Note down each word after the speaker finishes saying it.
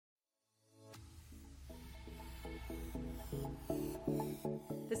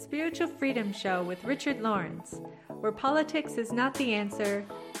Spiritual Freedom Show with Richard Lawrence, where politics is not the answer,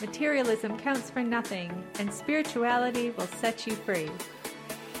 materialism counts for nothing, and spirituality will set you free.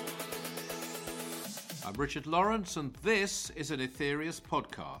 I'm Richard Lawrence, and this is an Aetherius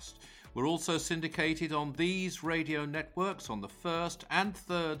podcast. We're also syndicated on these radio networks on the first and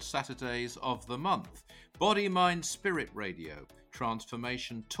third Saturdays of the month. Body, Mind, Spirit Radio,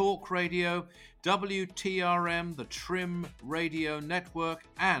 Transformation Talk Radio, WTRM, the Trim Radio Network,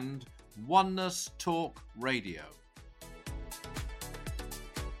 and Oneness Talk Radio.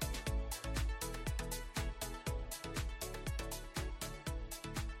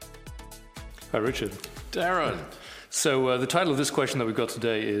 Hi, Richard. Darren. So the title of this question that we've got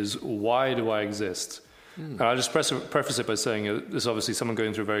today is, why do I exist? And I'll just preface it by saying this is obviously someone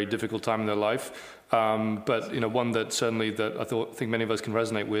going through a very difficult time in their life, but one that certainly that I think many of us can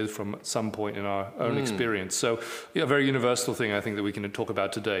resonate with from some point in our own experience. So a very universal thing I think that we can talk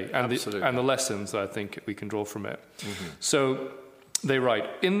about today, and the lessons that I think we can draw from it. Mm-hmm. So they write,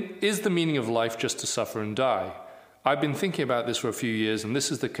 is the meaning of life just to suffer and die? I've been thinking about this for a few years, and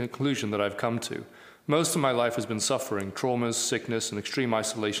this is the conclusion that I've come to. Most of my life has been suffering, traumas, sickness, and extreme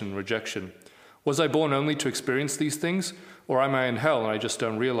isolation and rejection. Was I born only to experience these things, or am I in hell and I just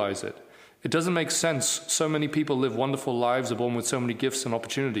don't realize it? It doesn't make sense. So many people live wonderful lives, are born with so many gifts and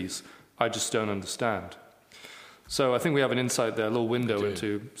opportunities. I just don't understand. So I think we have an insight there, a little window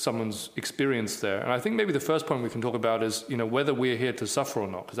into someone's experience there. And I think maybe the first point we can talk about is, whether we're here to suffer or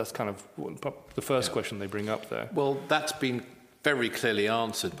not, because that's kind of the first question they bring up there. Well, that's been very clearly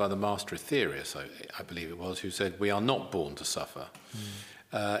answered by the Master Aetherius, I believe it was, who said, we are not born to suffer.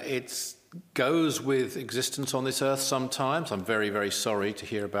 It goes with existence on this earth sometimes. I'm very, very sorry to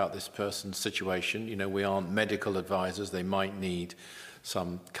hear about this person's situation. We aren't medical advisors. They might need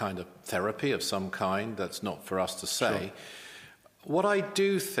some kind of therapy of some kind. That's not for us to say. Sure. What I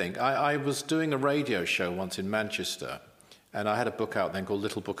do think, I was doing a radio show once in Manchester, and I had a book out then called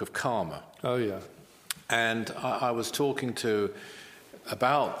Little Book of Karma. Oh, yeah. And I was talking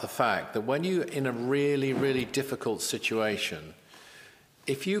about the fact that when you're in a really, really difficult situation,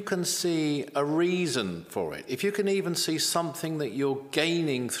 if you can see a reason for it, if you can even see something that you're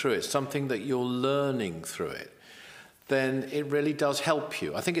gaining through it, something that you're learning through it, then it really does help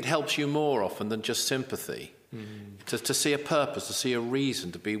you. I think it helps you more often than just sympathy. To see a purpose, to see a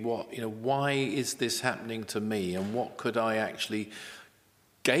reason, to be why is this happening to me, and what could I actually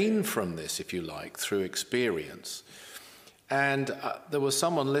gain from this, if you like, through experience. And there was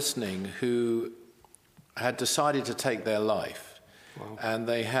someone listening who had decided to take their life. Wow. And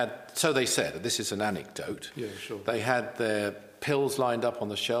so they said, this is an anecdote. Yeah, sure. They had their pills lined up on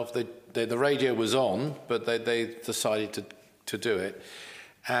the shelf. The radio was on, but they decided to do it.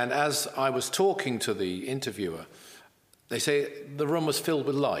 And as I was talking to the interviewer, they say the room was filled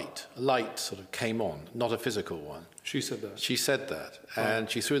with light. A light sort of came on, not a physical one. She said that? She said that. Wow. And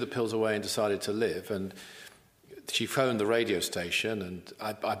she threw the pills away and decided to live. And she phoned the radio station, and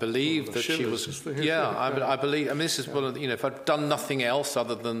I believe that she was... I believe... I mean, this is one of the, if I'd done nothing else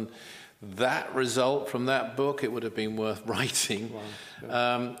other than that result from that book, it would have been worth writing. Wow.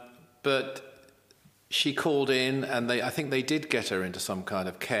 Yeah. But she called in, and I think they did get her into some kind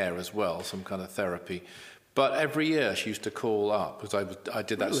of care as well, some kind of therapy. But every year she used to call up, because I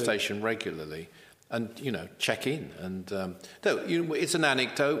did that station regularly, and, check in. And it's an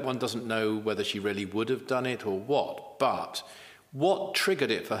anecdote. One doesn't know whether she really would have done it or what. But what triggered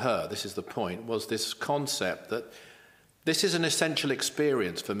it for her, this is the point, was this concept that this is an essential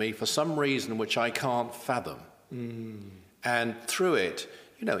experience for me for some reason which I can't fathom. And through it,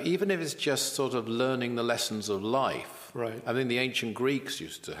 even if it's just sort of learning the lessons of life. Right. I mean, the ancient Greeks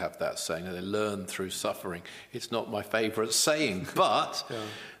used to have that saying, they learn through suffering. It's not my favourite saying, but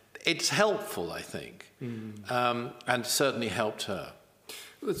it's helpful, I think, and certainly helped her.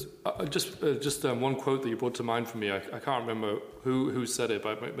 Just one quote that you brought to mind for me. I can't remember who said it,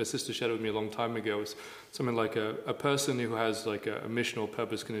 but my sister shared it with me a long time ago. It's something like a person who has like a mission or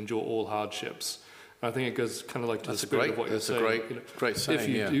purpose can endure all hardships. I think it goes kind of like to the spirit of what you're saying. That's a great saying. If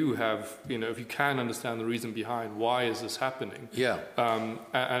you do have, if you can understand the reason behind why is this happening. Yeah. And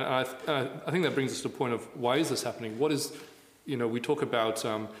I think that brings us to the point of why is this happening? What is, we talk about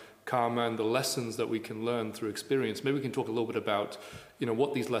karma and the lessons that we can learn through experience. Maybe we can talk a little bit about,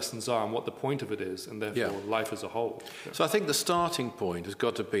 what these lessons are and what the point of it is, and therefore life as a whole. Yeah. So I think the starting point has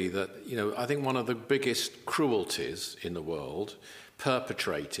got to be that, I think one of the biggest cruelties in the world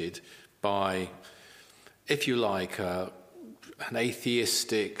perpetrated by, if you like, an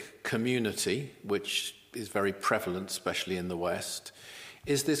atheistic community, which is very prevalent, especially in the West,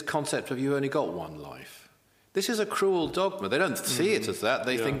 is this concept of you only got one life. This is a cruel dogma. They don't see it as that.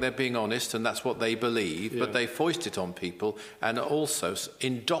 They think they're being honest and that's what they believe, but they foist it on people and also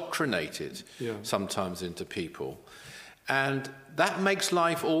indoctrinate it sometimes into people. And that makes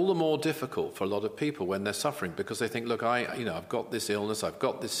life all the more difficult for a lot of people when they're suffering, because they think, look, I've got this illness, I've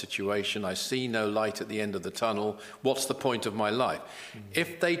got this situation, I see no light at the end of the tunnel. What's the point of my life?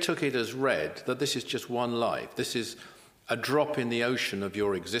 If they took it as read, that this is just one life, this is a drop in the ocean of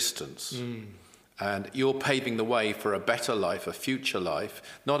your existence, and you're paving the way for a better life, a future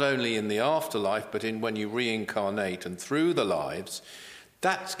life, not only in the afterlife, but in when you reincarnate and through the lives,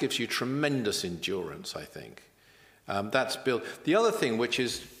 that gives you tremendous endurance, I think. That's built. The other thing, which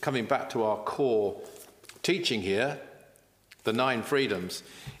is coming back to our core teaching here, the 9 freedoms,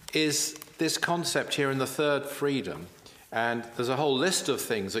 is this concept here in the third freedom. And there's a whole list of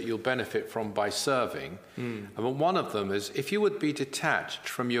things that you'll benefit from by serving. And one of them is, if you would be detached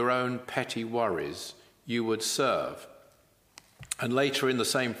from your own petty worries, you would serve. And later in the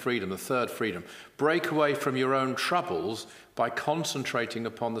same freedom, the third freedom, break away from your own troubles by concentrating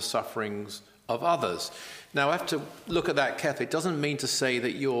upon the sufferings of others. Now, I have to look at that carefully. It doesn't mean to say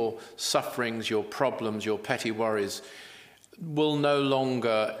that your sufferings, your problems, your petty worries will no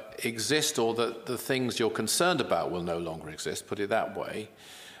longer exist, or that the things you're concerned about will no longer exist, put it that way.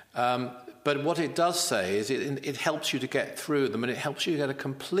 But what it does say is it helps you to get through them, and it helps you to get a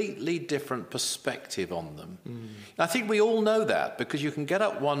completely different perspective on them. I think we all know that, because you can get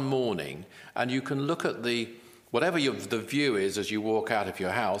up one morning and you can look at whatever the view is as you walk out of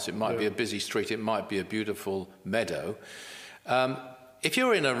your house. It might be a busy street, it might be a beautiful meadow. If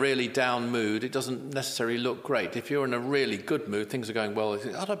you're in a really down mood, it doesn't necessarily look great. If you're in a really good mood, things are going well.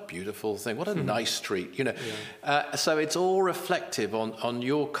 What a beautiful thing. What a nice street, So it's all reflective on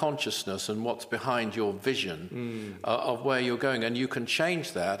your consciousness and what's behind your vision of where you're going. And you can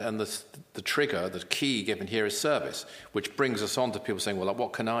change that. And the trigger, the key given here is service, which brings us on to people saying, well,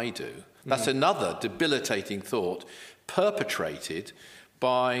 what can I do? That's another debilitating thought perpetrated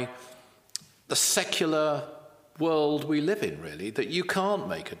by the secular world we live in, really, that you can't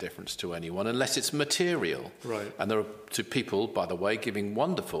make a difference to anyone unless it's material. Right. And there are two people, by the way, giving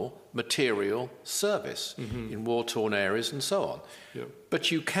wonderful material service in war-torn areas and so on. Yep. But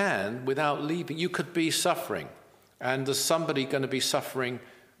you can, without leaving, you could be suffering, and there's somebody going to be suffering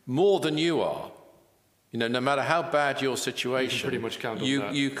more than you are. No matter how bad your situation, you can pretty much count on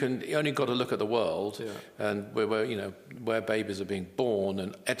that. You only got to look at the world and where babies are being born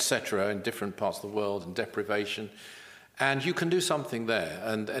and etc. in different parts of the world, and deprivation, and you can do something there,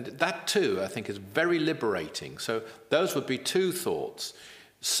 and that too I think is very liberating. So those would be 2 thoughts: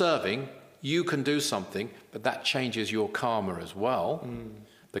 serving, you can do something, but that changes your karma as well.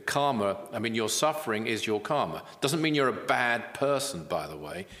 The karma, your suffering is your karma. Doesn't mean you're a bad person, by the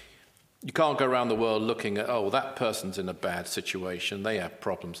way. You can't go around the world looking at, that person's in a bad situation, they have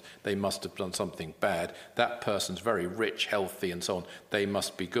problems, they must have done something bad, that person's very rich, healthy, and so on, they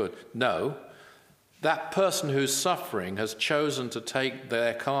must be good. No, that person who's suffering has chosen to take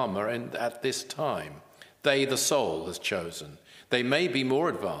their karma at this time. They, the soul, has chosen. They may be more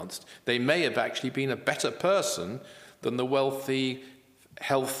advanced, they may have actually been a better person than the wealthy,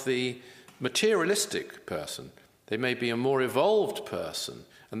 healthy, materialistic person. They may be a more evolved person,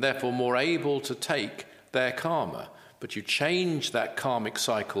 and therefore more able to take their karma. But you change that karmic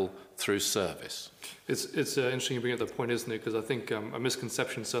cycle through service. It's interesting you bring up that point, isn't it? Because I think a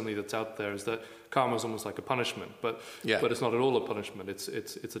misconception certainly that's out there is that karma is almost like a punishment, but it's not at all a punishment. It's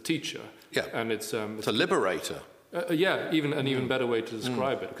a teacher. Yeah, and it's a liberator. Even an even better way to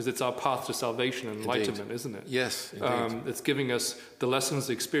describe it, because it's our path to salvation and enlightenment, isn't it? Yes, indeed. It's giving us the lessons,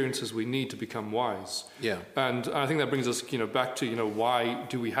 the experiences we need to become wise. Yeah. And I think that brings us, back to, why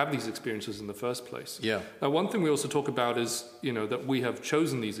do we have these experiences in the first place? Yeah. Now, one thing we also talk about is, that we have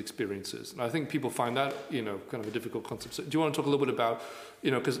chosen these experiences. And I think people find that, kind of a difficult concept. So do you want to talk a little bit about,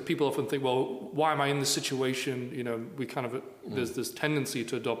 because people often think, well, why am I in this situation? We kind of, there's this tendency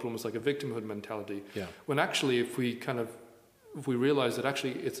to adopt almost like a victimhood mentality. Yeah. When actually, if we realize that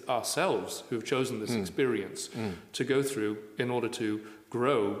actually it's ourselves who have chosen this experience to go through in order to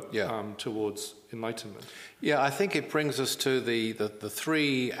grow towards enlightenment. Yeah, I think it brings us to the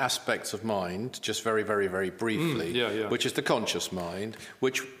 3 aspects of mind, just very, very, very briefly, which is the conscious mind,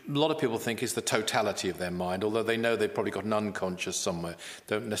 which a lot of people think is the totality of their mind, although they know they've probably got an unconscious somewhere,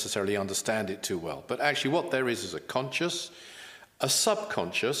 don't necessarily understand it too well. But actually what there is a conscious, a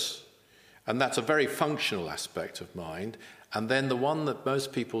subconscious, and that's a very functional aspect of mind. And then the one that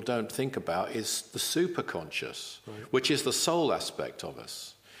most people don't think about is the superconscious, which is the soul aspect of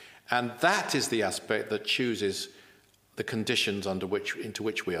us. And that is the aspect that chooses the conditions into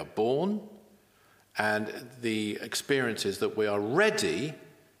which we are born, and the experiences that we are ready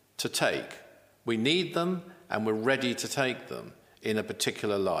to take. We need them and we're ready to take them in a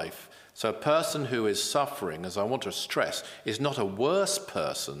particular life. So a person who is suffering, as I want to stress, is not a worse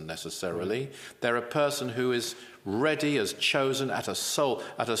person necessarily. They're a person who is ready, has chosen at a soul,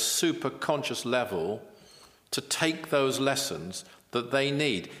 at a super conscious level, to take those lessons that they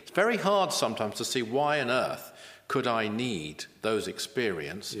need. It's very hard sometimes to see why on earth could I need those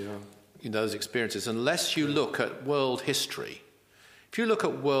experiences unless you look at world history. If you look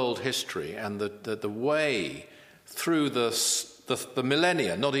at world history and the way through the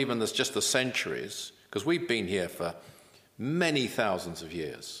millennia, not even just the centuries, because we've been here for many thousands of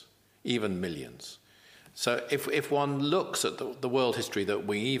years, even millions. So if one looks at the world history that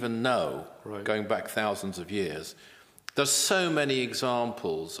we even know, going back thousands of years, there's so many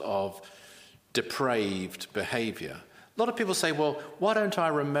examples of depraved behavior. A lot of people say, well, why don't I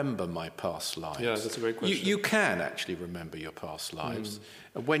remember my past lives? Yeah, that's a great question. You can actually remember your past lives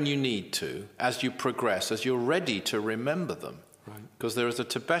when you need to, as you progress, as you're ready to remember them. Because there is a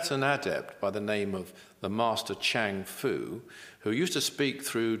Tibetan adept by the name of the Master Chang Fu, who used to speak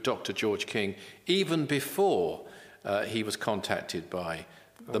through Dr. George King even before he was contacted by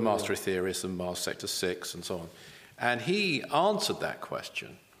the Master Aetherius and Mars Sector 6 and so on. And he answered that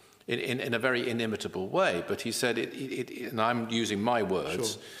question in a very inimitable way. But he said, and I'm using my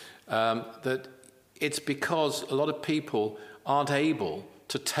words, that it's because a lot of people aren't able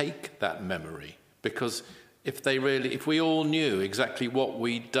to take that memory. Because if we all knew exactly what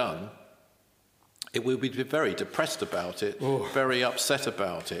we'd done, it would be very depressed about it, very upset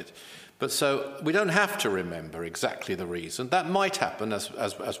about it. But so we don't have to remember exactly the reason. That might happen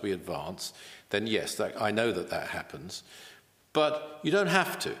as we advance. Then yes, I know that happens. But you don't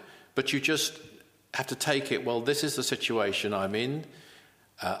have to. But you just have to take it, well, this is the situation I'm in.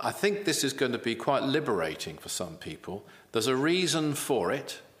 I think this is going to be quite liberating for some people. There's a reason for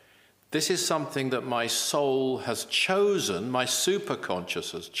it. This is something that my soul has chosen, my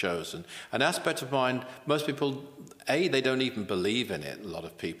superconscious has chosen. An aspect of mind, most people, A, they don't even believe in it, a lot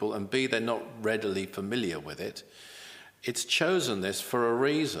of people, and B, they're not readily familiar with it. It's chosen this for a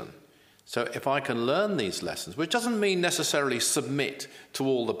reason. So if I can learn these lessons, which doesn't mean necessarily submit to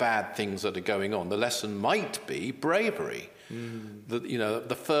all the bad things that are going on. The lesson might be bravery,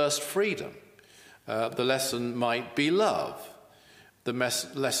 the first freedom. The lesson might be love. The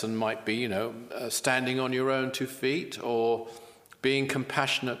lesson might be, standing on your own 2 feet, or being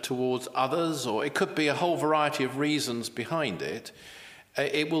compassionate towards others, or it could be a whole variety of reasons behind it.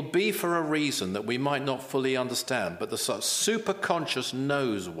 It will be for a reason that we might not fully understand, but the superconscious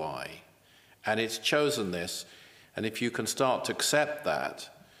knows why, and it's chosen this. And if you can start to accept that,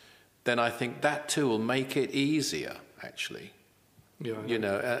 then I think that too will make it easier, actually.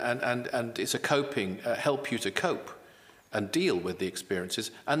 And it's a coping, help you to cope and deal with the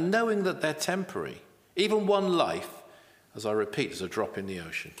experiences, and knowing that they're temporary. Even one life, as I repeat, is a drop in the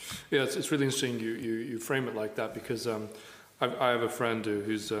ocean. Yeah, it's really interesting you frame it like that, because I have a friend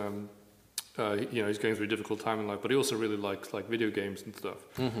who's he's going through a difficult time in life, but he also really likes video games and stuff.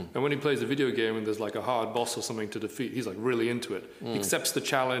 And when he plays a video game and there's like a hard boss or something to defeat, he's like really into it. He accepts the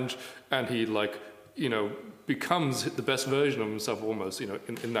challenge, and he becomes the best version of himself almost,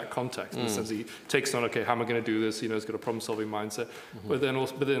 in that context. In the sense he takes on, okay, how am I going to do this? He's got a problem-solving mindset. But then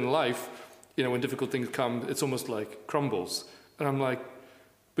in life, when difficult things come, it's almost like crumbles. And I'm like,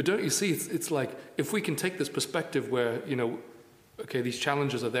 but don't you see, it's like, if we can take this perspective where, okay, these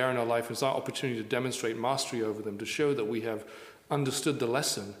challenges are there in our life, it's our opportunity to demonstrate mastery over them, to show that we have understood the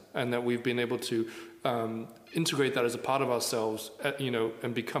lesson and that we've been able to integrate that as a part of ourselves,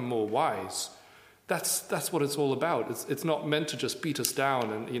 and become more wise. That's what it's all about. It's not meant to just beat us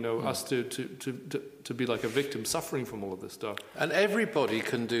down and us to be like a victim suffering from all of this stuff. And everybody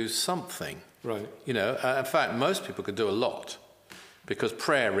can do something, right? In fact, most people can do a lot, because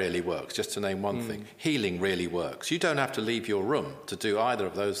prayer really works. Just to name one thing, healing really works. You don't have to leave your room to do either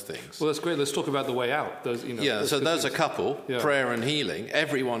of those things. Well, that's great. Let's talk about the way out. Those a couple, prayer and healing.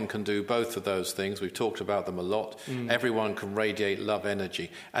 Everyone can do both of those things. We've talked about them a lot. Everyone can radiate love energy,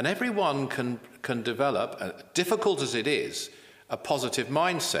 and everyone can develop, difficult as it is, a positive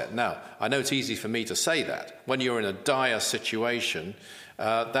mindset. Now, I know it's easy for me to say that. When you're in a dire situation,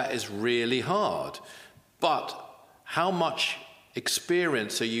 that is really hard. But how much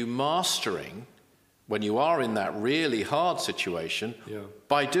experience are you mastering when you are in that really hard situation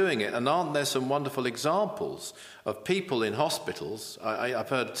by doing it? And aren't there some wonderful examples of people in hospitals? I've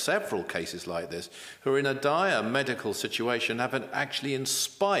heard several cases like this, who are in a dire medical situation, have actually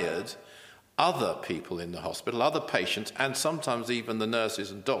inspired other people in the hospital, other patients, and sometimes even the nurses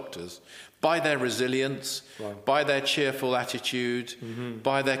and doctors, by their resilience, wow. by their cheerful attitude,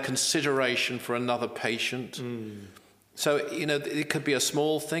 by their consideration for another patient. So, it could be a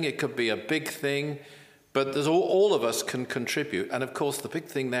small thing, it could be a big thing, but there's all of us can contribute. And of course, the big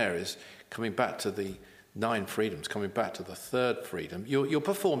thing there is, coming back to the 9 freedoms, coming back to the third freedom, you're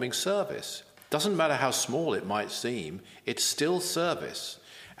performing service. Doesn't matter how small it might seem, it's still service.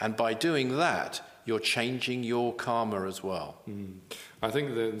 And by doing that, you're changing your karma as well. I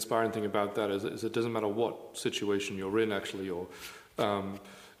think the inspiring thing about that is it doesn't matter what situation you're in, actually, or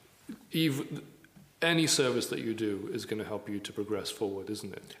even any service that you do is going to help you to progress forward,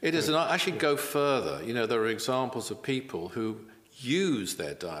 isn't it? It is, and I actually go further. There are examples of people who use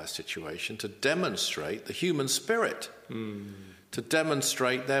their dire situation to demonstrate the human spirit, to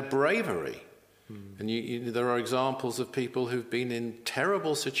demonstrate their bravery. And there are examples of people who've been in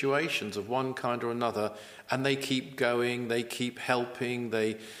terrible situations of one kind or another, and they keep going, they keep helping,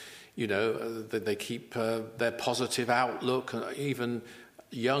 they keep their positive outlook. Even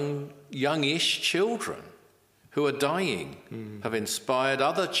youngish children who are dying have inspired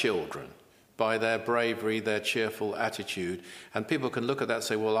other children by their bravery, their cheerful attitude. And people can look at that and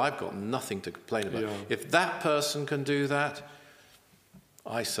say, well, I've got nothing to complain about. Yeah. If that person can do that,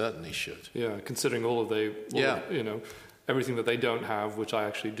 I certainly should. Yeah, considering everything that they don't have, which I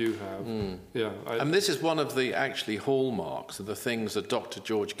actually do have. And this is one of the actually hallmarks of the things that Dr.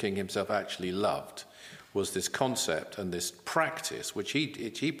 George King himself actually loved, was this concept and this practice, which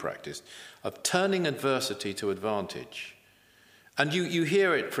he practiced, of turning adversity to advantage. And you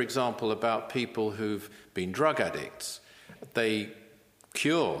hear it, for example, about people who've been drug addicts. They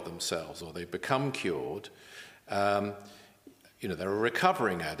cure themselves, or they become cured. They're a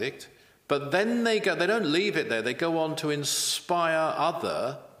recovering addict, but then they don't leave it there. They go on to inspire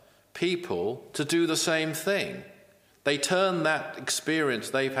other people to do the same thing. They turn that experience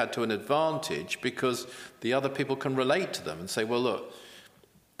they've had to an advantage because the other people can relate to them and say, well, look,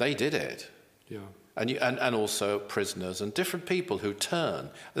 they did it. Yeah. And also prisoners and different people who turn.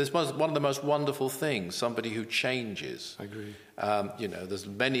 This was one of the most wonderful things, somebody who changes. I agree. There's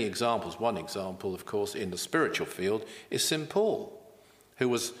many examples. One example, of course, in the spiritual field is St. Paul, who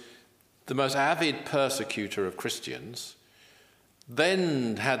was the most avid persecutor of Christians,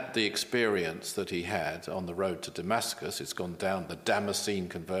 then had the experience that he had on the road to Damascus. It's gone down, the Damascene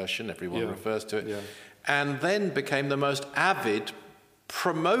conversion, everyone refers to it, and then became the most avid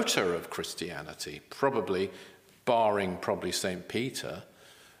promoter of Christianity, barring St. Peter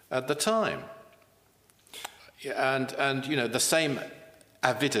at the time. And the same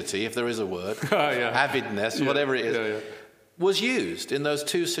avidity, if there is a word, avidness, whatever it is, was used in those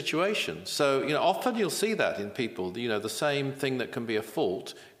two situations. So, often you'll see that in people, the same thing that can be a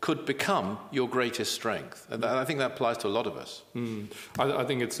fault could become your greatest strength. And I think that applies to a lot of us. I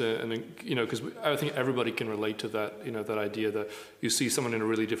think it's because I think everybody can relate to that, that idea that you see someone in a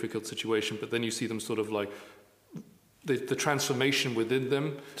really difficult situation, but then you see them sort of like the transformation within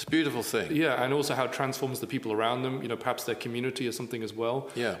them. It's a beautiful thing. Yeah, and also how it transforms the people around them, perhaps their community or something as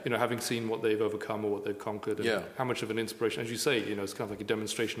well. Yeah. Having seen what they've overcome or what they've conquered, and how much of an inspiration, as you say, it's kind of like a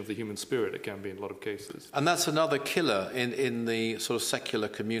demonstration of the human spirit, it can be in a lot of cases. And that's another killer in the sort of secular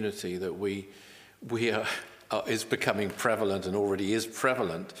community that we is becoming prevalent and already is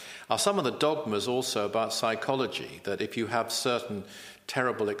prevalent, are some of the dogmas also about psychology, that if you have certain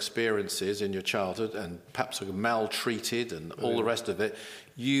terrible experiences in your childhood and perhaps are maltreated and all the rest of it,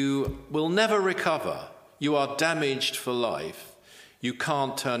 you will never recover. You are damaged for life. You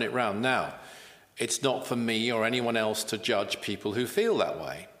can't turn it round. Now, it's not for me or anyone else to judge people who feel that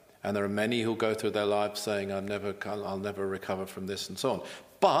way. And there are many who go through their lives saying, I'll never recover from this and so on.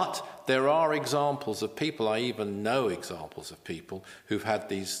 But there are examples of people, I even know examples of people who've had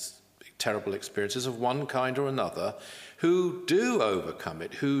these terrible experiences of one kind or another, who do overcome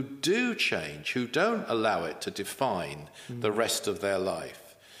it, who do change, who don't allow it to define the rest of their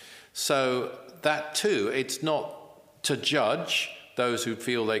life. So that too, it's not to judge those who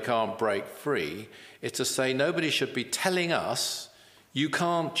feel they can't break free. It's to say nobody should be telling us you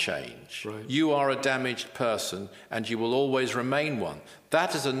can't change. Right. You are a damaged person and you will always remain one.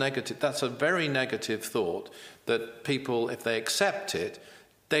 That is that's a very negative thought that people, if they accept it,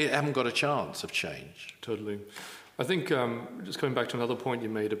 they haven't got a chance of change. Totally. I think just coming back to another point you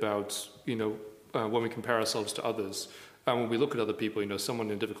made about, when we compare ourselves to others, And when we look at other people,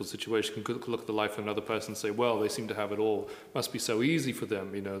 someone in a difficult situation can look at the life of another person and say, well, they seem to have it all. Must be so easy for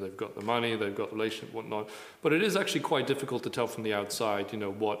them. They've got the money, they've got the relationship, whatnot. But it is actually quite difficult to tell from the outside,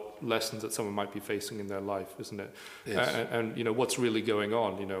 what lessons that someone might be facing in their life, isn't it? Yes. And what's really going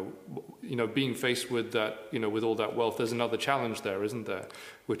on. Being faced with that, with all that wealth, there's another challenge there, isn't there?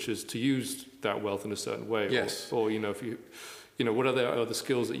 Which is to use that wealth in a certain way. Yes. Or if you, what are the other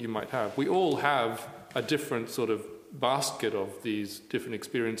skills that you might have? We all have a different sort of basket of these different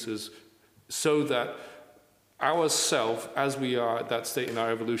experiences, so that our self, as we are at that state in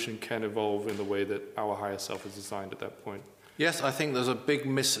our evolution, can evolve in the way that our higher self is designed at that point. Yes, I think there's a big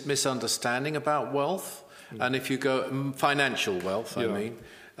misunderstanding about wealth. And if you go financial wealth, I mean,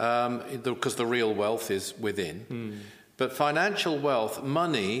 because the real wealth is within. But financial wealth,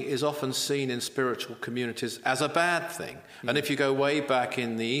 money, is often seen in spiritual communities as a bad thing. And if you go way back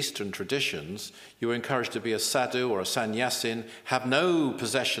in the Eastern traditions, you were encouraged to be a sadhu or a sannyasin, have no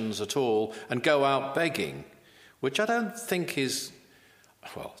possessions at all, and go out begging, which I don't think is,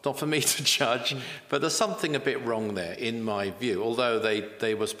 well, it's not for me to judge, but there's something a bit wrong there, in my view, although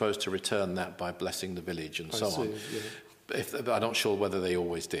they were supposed to return that by blessing the village and so on. Yeah. I'm not sure whether they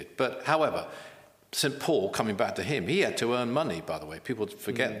always did. But however, St. Paul, coming back to him, he had to earn money, by the way. People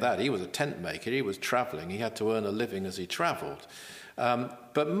forget that. He was a tent maker. He was travelling. He had to earn a living as he travelled.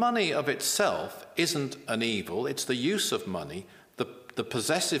 But money of itself isn't an evil. It's the use of money, the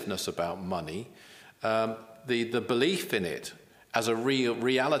possessiveness about money, the belief in it as a real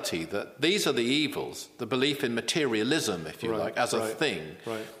reality, that these are the evils, the belief in materialism, if you like, as a thing.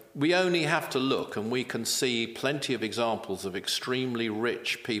 Right. We only have to look, and we can see plenty of examples of extremely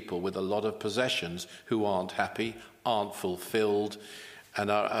rich people with a lot of possessions who aren't happy, aren't fulfilled,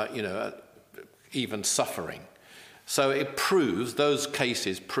 and are, even suffering. So it proves, those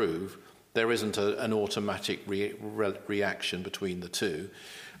cases prove, there isn't an automatic reaction between the two.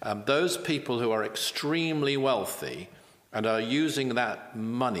 Those people who are extremely wealthy and are using that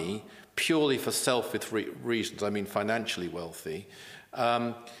money purely for selfish reasons, I mean financially wealthy,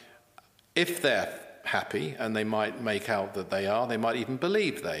 if they're happy, and they might make out that they are, they might even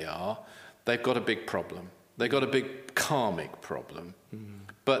believe they are, they've got a big problem. They've got a big karmic problem.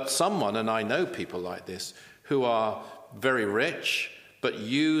 But someone, and I know people like this, who are very rich, but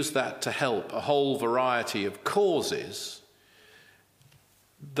use that to help a whole variety of causes,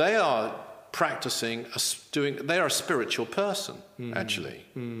 they are practicing, they are a spiritual person, actually,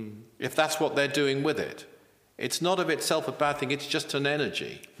 if that's what they're doing with it. It's not of itself a bad thing, it's just an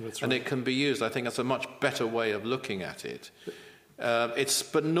energy. That's right. And it can be used. I think that's a much better way of looking at it.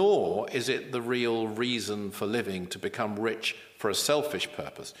 But nor is it the real reason for living, to become rich for a selfish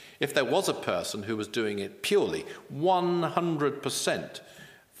purpose. If there was a person who was doing it purely 100%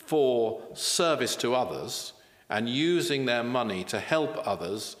 for service to others and using their money to help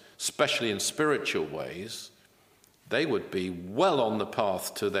others, especially in spiritual ways, they would be well on the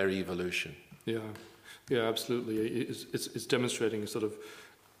path to their evolution. Yeah, absolutely. It's demonstrating a sort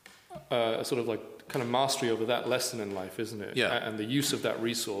of like kind of mastery over that lesson in life, isn't it? Yeah. And the use of that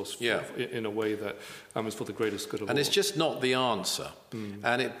resource in a way that is for the greatest good of all. And it's just not the answer.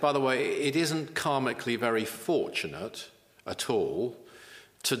 And by the way, it isn't karmically very fortunate at all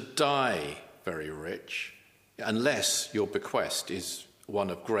to die very rich, unless your bequest is one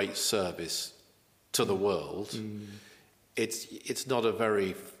of great service to the world. It's not a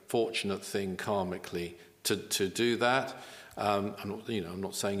very fortunate thing karmically to do that. I'm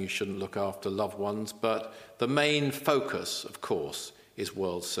not saying you shouldn't look after loved ones, but the main focus, of course, is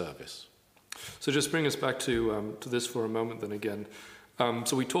world service. So just bring us back to this for a moment then again.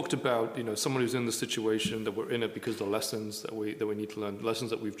 So we talked about someone who's in the situation, that we're in it because of the lessons that we need to learn, lessons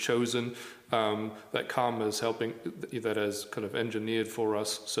that we've chosen, that karma is helping, that has kind of engineered for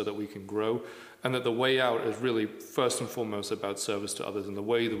us so that we can grow. And that the way out is really first and foremost about service to others, and the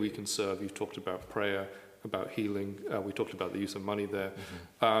way that we can serve. You've talked about prayer, about healing. We talked about the use of money there,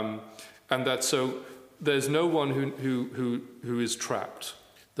 and that so there's no one who is trapped.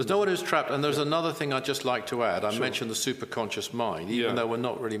 There's no one who's trapped. And there's another thing I'd just like to add. I mentioned the superconscious mind, even though we're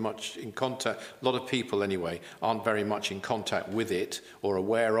not really much in contact. A lot of people, anyway, aren't very much in contact with it or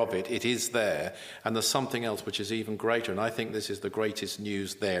aware of it. It is there, and there's something else which is even greater. And I think this is the greatest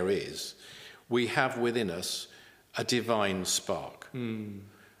news there is. We have within us a divine spark.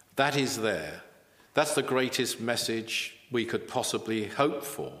 That is there. That's the greatest message we could possibly hope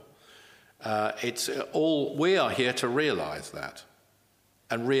for. We are here to realize that,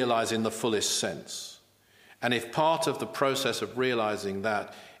 and realize in the fullest sense. And if part of the process of realizing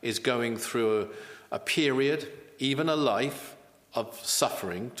that is going through a period, even a life, of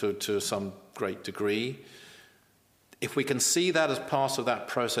suffering to some great degree, if we can see that as part of that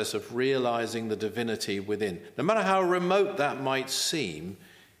process of realizing the divinity within, no matter how remote that might seem,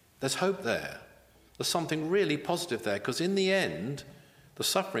 there's hope there. There's something really positive there, because in the end, the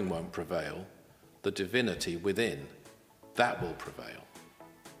suffering won't prevail. The divinity within, that will prevail.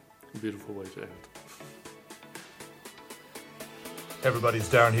 Beautiful way to end. Hey everybody, it's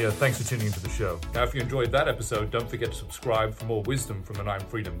Darren here. Thanks for tuning into the show. Now, if you enjoyed that episode, don't forget to subscribe for more wisdom from the 9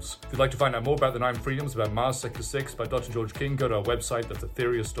 Freedoms. If you'd like to find out more about the 9 Freedoms, about Mars Sector 6 by Dr. George King, go to our website, that's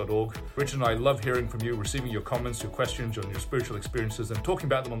aetherius.org. Richard and I love hearing from you, receiving your comments, your questions on your spiritual experiences, and talking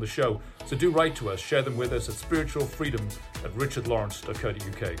about them on the show. So do write to us, share them with us at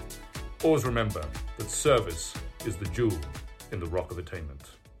spiritualfreedom@richardlawrence.co.uk. Always remember that service is the jewel in the rock of attainment.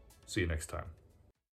 See you next time.